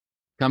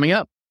Coming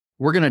up,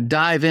 we're going to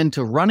dive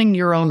into running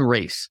your own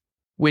race,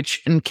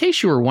 which, in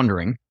case you were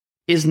wondering,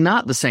 is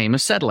not the same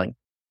as settling.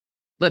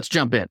 Let's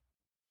jump in.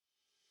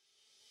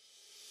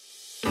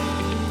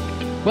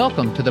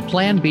 Welcome to the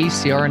Plan B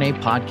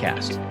CRNA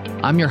podcast.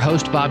 I'm your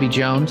host, Bobby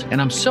Jones, and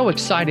I'm so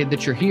excited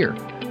that you're here.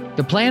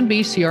 The Plan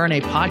B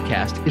CRNA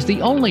podcast is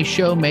the only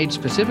show made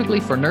specifically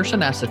for nurse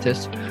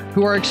anesthetists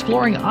who are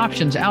exploring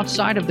options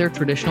outside of their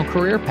traditional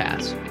career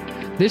paths.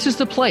 This is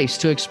the place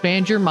to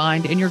expand your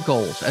mind and your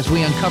goals as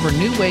we uncover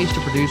new ways to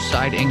produce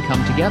side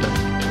income together.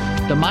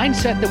 The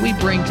mindset that we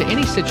bring to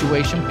any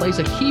situation plays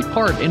a key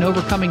part in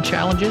overcoming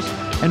challenges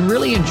and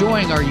really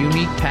enjoying our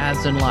unique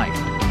paths in life.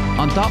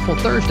 On Thoughtful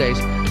Thursdays,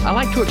 I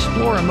like to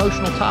explore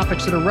emotional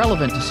topics that are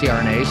relevant to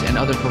CRNAs and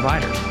other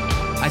providers.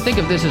 I think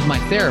of this as my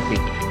therapy,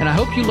 and I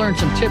hope you learn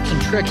some tips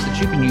and tricks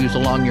that you can use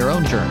along your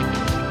own journey.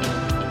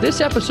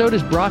 This episode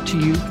is brought to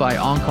you by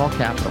OnCall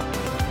Capital.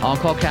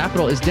 OnCall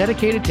Capital is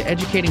dedicated to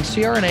educating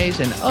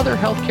CRNAs and other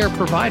healthcare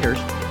providers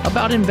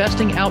about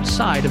investing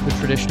outside of the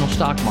traditional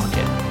stock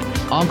market.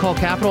 OnCall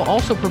Capital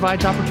also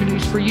provides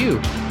opportunities for you,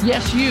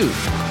 yes you,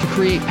 to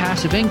create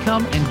passive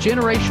income and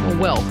generational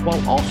wealth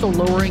while also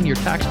lowering your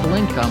taxable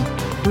income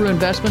through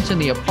investments in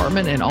the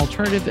apartment and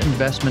alternative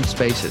investment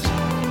spaces.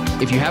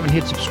 If you haven't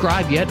hit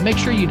subscribe yet, make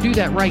sure you do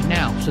that right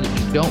now so that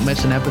you don't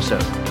miss an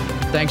episode.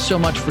 Thanks so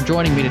much for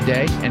joining me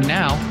today, and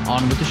now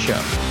on with the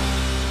show.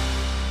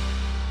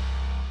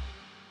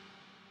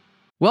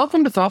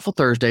 Welcome to Thoughtful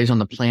Thursdays on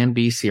the Plan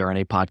B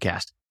CRNA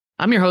podcast.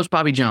 I'm your host,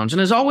 Bobby Jones,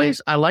 and as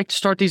always, I like to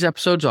start these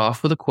episodes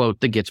off with a quote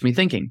that gets me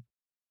thinking.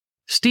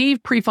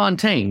 Steve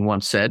Prefontaine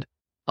once said,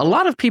 "A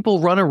lot of people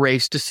run a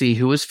race to see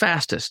who is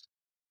fastest.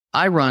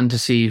 I run to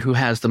see who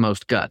has the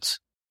most guts."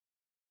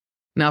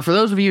 Now, for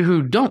those of you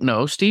who don't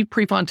know, Steve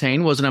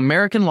Prefontaine was an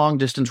American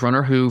long-distance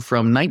runner who,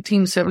 from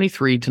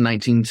 1973 to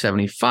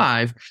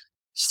 1975,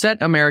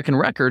 set American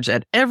records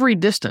at every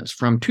distance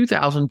from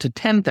 2,000 to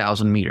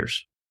 10,000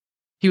 meters.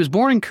 He was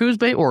born in Coos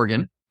Bay,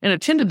 Oregon, and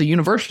attended the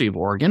University of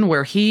Oregon,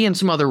 where he and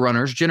some other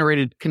runners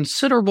generated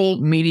considerable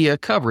media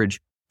coverage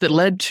that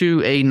led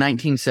to a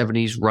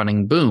 1970s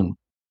running boom.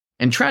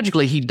 And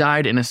tragically, he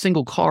died in a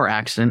single car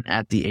accident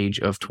at the age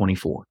of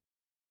 24.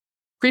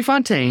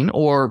 Prefontaine,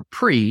 or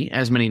Pre,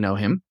 as many know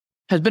him,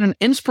 has been an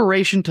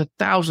inspiration to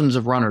thousands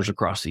of runners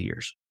across the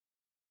years.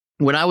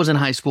 When I was in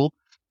high school,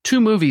 2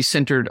 movies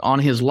centered on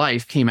his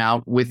life came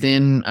out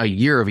within a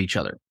year of each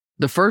other.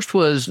 The first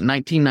was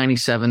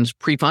 1997's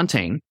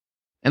Prefontaine,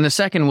 and the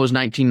second was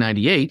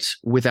 1998's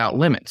Without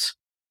Limits.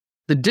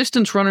 The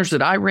distance runners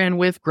that I ran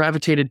with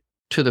gravitated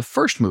to the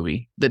first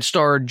movie that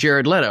starred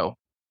Jared Leto,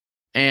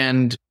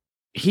 and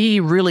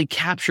he really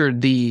captured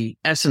the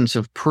essence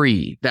of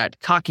Pre, that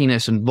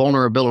cockiness and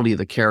vulnerability of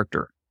the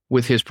character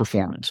with his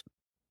performance.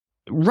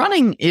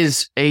 Running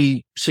is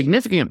a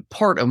significant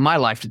part of my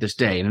life to this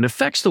day, and it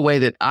affects the way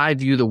that I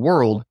view the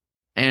world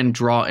and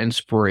draw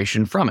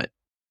inspiration from it.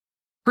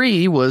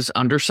 Pre was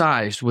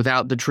undersized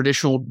without the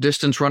traditional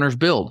distance runner's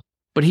build,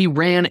 but he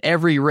ran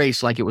every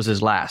race like it was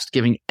his last,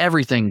 giving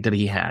everything that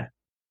he had.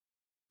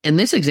 And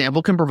this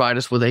example can provide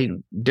us with a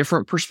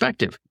different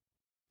perspective.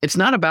 It's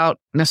not about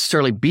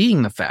necessarily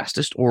being the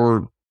fastest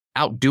or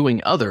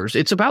outdoing others.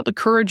 It's about the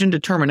courage and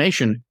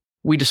determination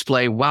we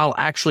display while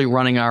actually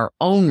running our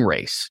own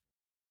race.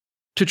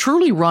 To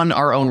truly run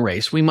our own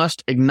race, we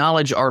must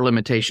acknowledge our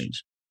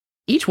limitations.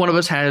 Each one of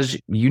us has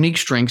unique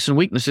strengths and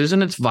weaknesses,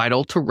 and it's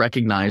vital to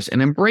recognize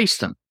and embrace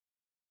them.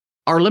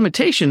 Our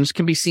limitations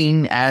can be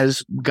seen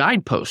as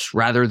guideposts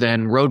rather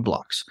than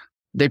roadblocks.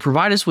 They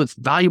provide us with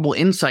valuable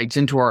insights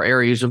into our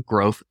areas of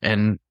growth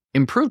and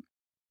improvement.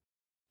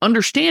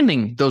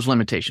 Understanding those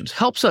limitations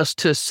helps us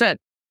to set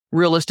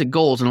realistic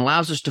goals and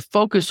allows us to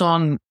focus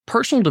on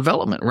personal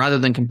development rather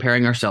than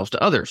comparing ourselves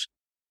to others.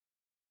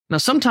 Now,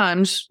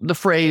 sometimes the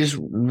phrase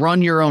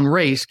 "run your own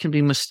race" can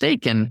be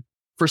mistaken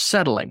for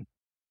settling.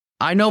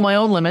 I know my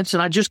own limits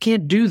and I just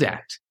can't do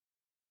that.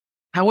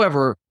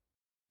 However,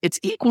 it's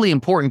equally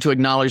important to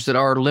acknowledge that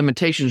our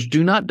limitations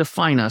do not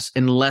define us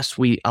unless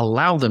we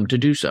allow them to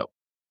do so.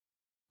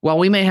 While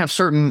we may have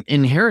certain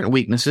inherent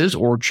weaknesses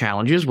or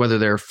challenges, whether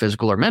they're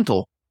physical or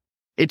mental,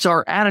 it's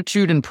our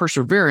attitude and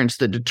perseverance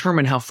that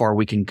determine how far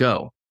we can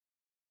go.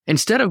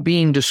 Instead of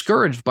being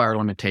discouraged by our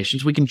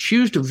limitations, we can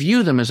choose to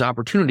view them as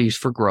opportunities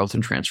for growth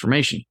and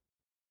transformation.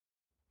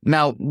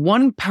 Now,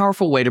 one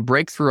powerful way to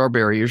break through our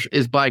barriers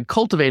is by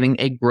cultivating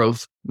a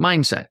growth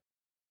mindset.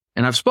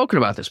 And I've spoken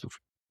about this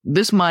before.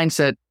 This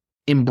mindset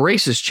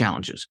embraces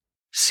challenges,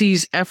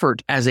 sees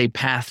effort as a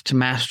path to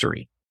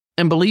mastery,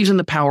 and believes in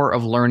the power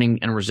of learning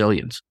and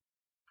resilience.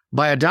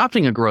 By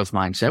adopting a growth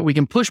mindset, we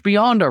can push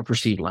beyond our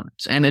perceived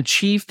limits and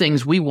achieve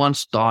things we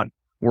once thought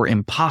were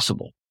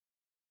impossible.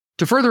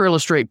 To further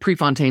illustrate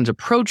Prefontaine's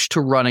approach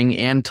to running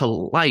and to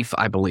life,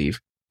 I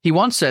believe, he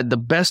once said the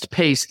best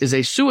pace is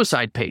a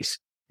suicide pace,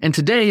 and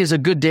today is a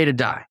good day to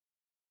die.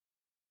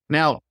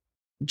 Now,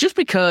 just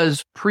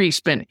because Pre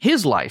spent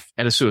his life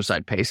at a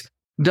suicide pace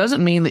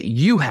doesn't mean that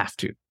you have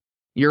to.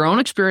 Your own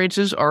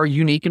experiences are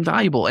unique and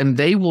valuable, and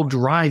they will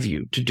drive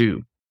you to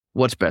do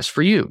what's best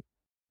for you.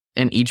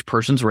 and each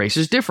person's race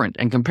is different,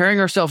 and comparing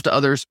ourselves to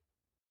others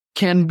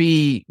can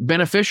be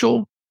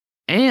beneficial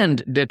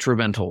and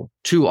detrimental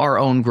to our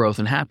own growth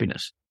and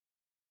happiness.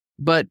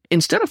 But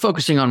instead of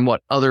focusing on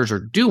what others are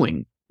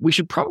doing, we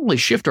should probably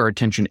shift our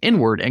attention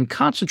inward and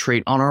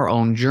concentrate on our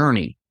own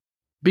journey.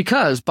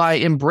 Because by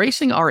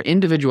embracing our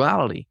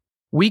individuality,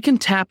 we can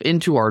tap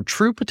into our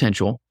true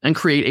potential and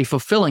create a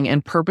fulfilling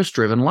and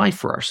purpose-driven life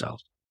for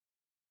ourselves.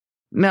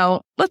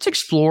 Now, let's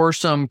explore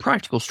some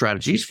practical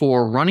strategies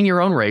for running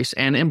your own race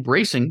and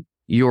embracing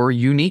your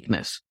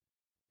uniqueness.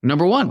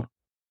 Number 1,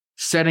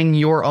 setting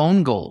your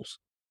own goals.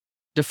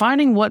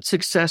 Defining what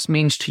success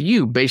means to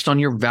you based on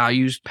your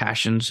values,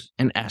 passions,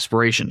 and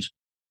aspirations.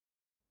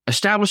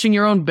 Establishing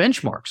your own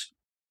benchmarks.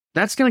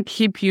 That's going to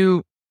keep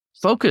you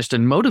focused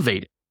and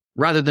motivated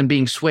rather than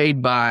being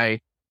swayed by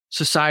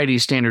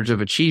society's standards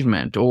of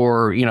achievement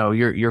or,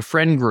 your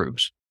friend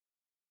groups.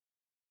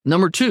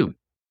 Number 2,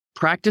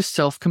 practice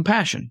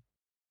self-compassion.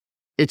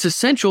 It's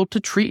essential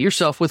to treat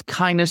yourself with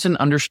kindness and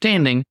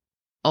understanding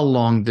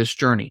along this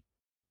journey.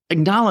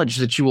 Acknowledge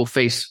that you will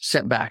face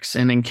setbacks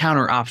and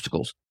encounter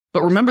obstacles,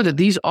 but remember that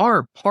these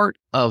are part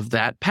of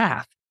that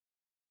path.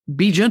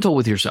 Be gentle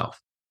with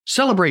yourself,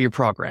 celebrate your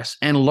progress,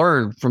 and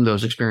learn from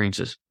those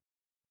experiences.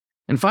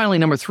 And finally,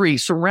 number 3,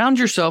 surround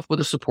yourself with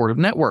a supportive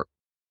network.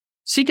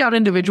 Seek out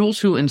individuals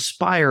who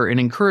inspire and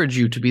encourage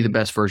you to be the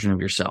best version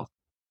of yourself.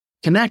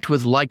 Connect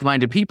with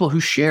like-minded people who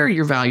share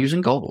your values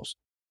and goals.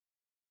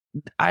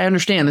 I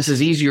understand this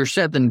is easier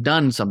said than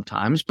done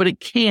sometimes, but it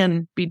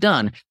can be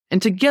done.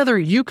 And together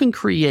you can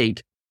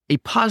create a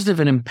positive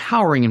and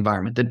empowering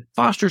environment that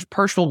fosters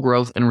personal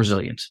growth and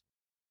resilience.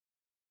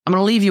 I'm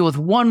going to leave you with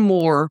one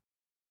more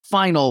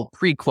final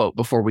pre-quote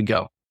before we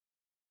go.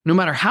 No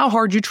matter how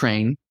hard you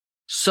train,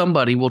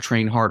 somebody will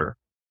train harder.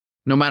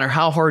 No matter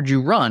how hard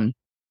you run,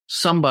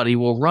 somebody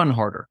will run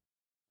harder.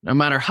 No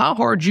matter how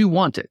hard you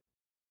want it,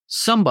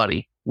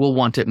 somebody will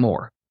want it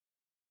more.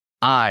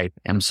 I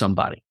am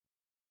somebody.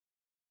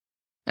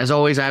 As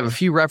always, I have a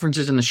few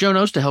references in the show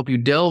notes to help you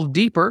delve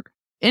deeper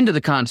into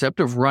the concept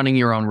of running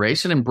your own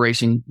race and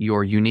embracing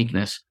your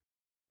uniqueness.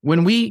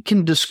 When we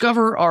can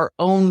discover our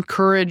own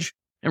courage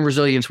and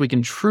resilience, we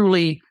can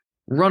truly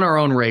run our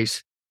own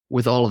race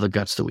with all of the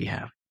guts that we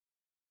have.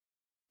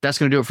 That's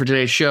going to do it for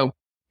today's show.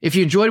 If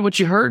you enjoyed what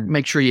you heard,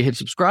 make sure you hit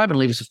subscribe and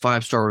leave us a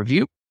 5-star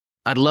review.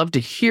 I'd love to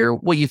hear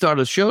what you thought of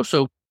the show,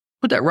 so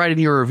put that right in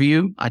your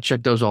review. I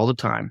check those all the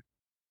time.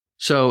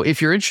 So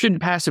if you're interested in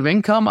passive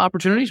income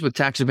opportunities with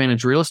tax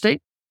advantage real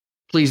estate,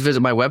 please visit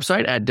my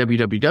website at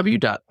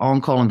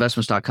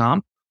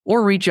www.oncallinvestments.com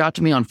or reach out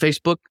to me on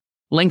Facebook,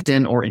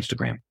 LinkedIn, or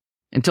Instagram.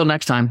 Until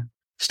next time,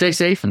 stay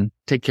safe and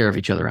take care of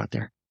each other out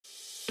there.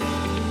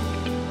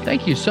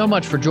 Thank you so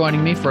much for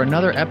joining me for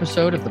another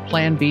episode of the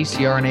Plan B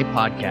CRNA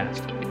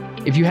podcast.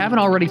 If you haven't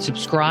already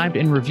subscribed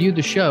and reviewed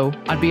the show,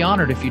 I'd be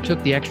honored if you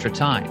took the extra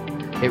time.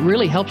 It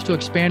really helps to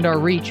expand our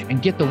reach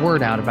and get the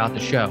word out about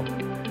the show.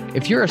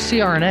 If you're a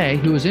CRNA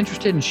who is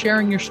interested in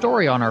sharing your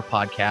story on our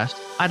podcast,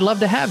 I'd love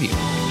to have you.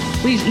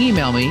 Please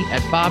email me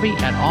at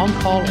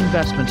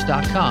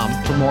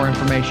bobby@oncallinvestments.com for more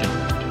information.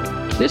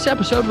 This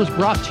episode was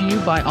brought to you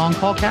by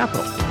OnCall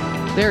Capital.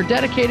 They are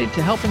dedicated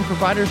to helping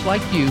providers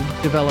like you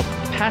develop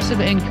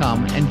passive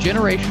income and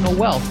generational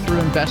wealth through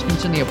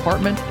investments in the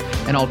apartment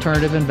and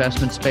alternative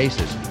investment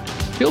spaces.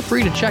 Feel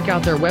free to check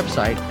out their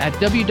website at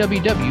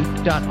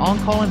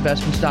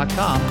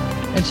www.oncallinvestments.com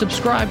and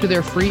subscribe to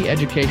their free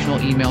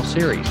educational email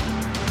series.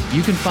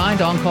 You can find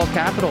OnCall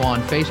Capital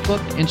on Facebook,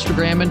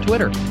 Instagram, and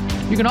Twitter.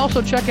 You can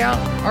also check out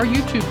our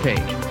YouTube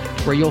page,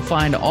 where you'll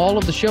find all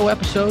of the show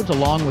episodes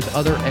along with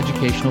other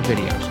educational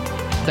videos.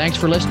 Thanks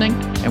for listening,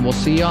 and we'll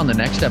see you on the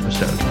next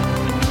episode.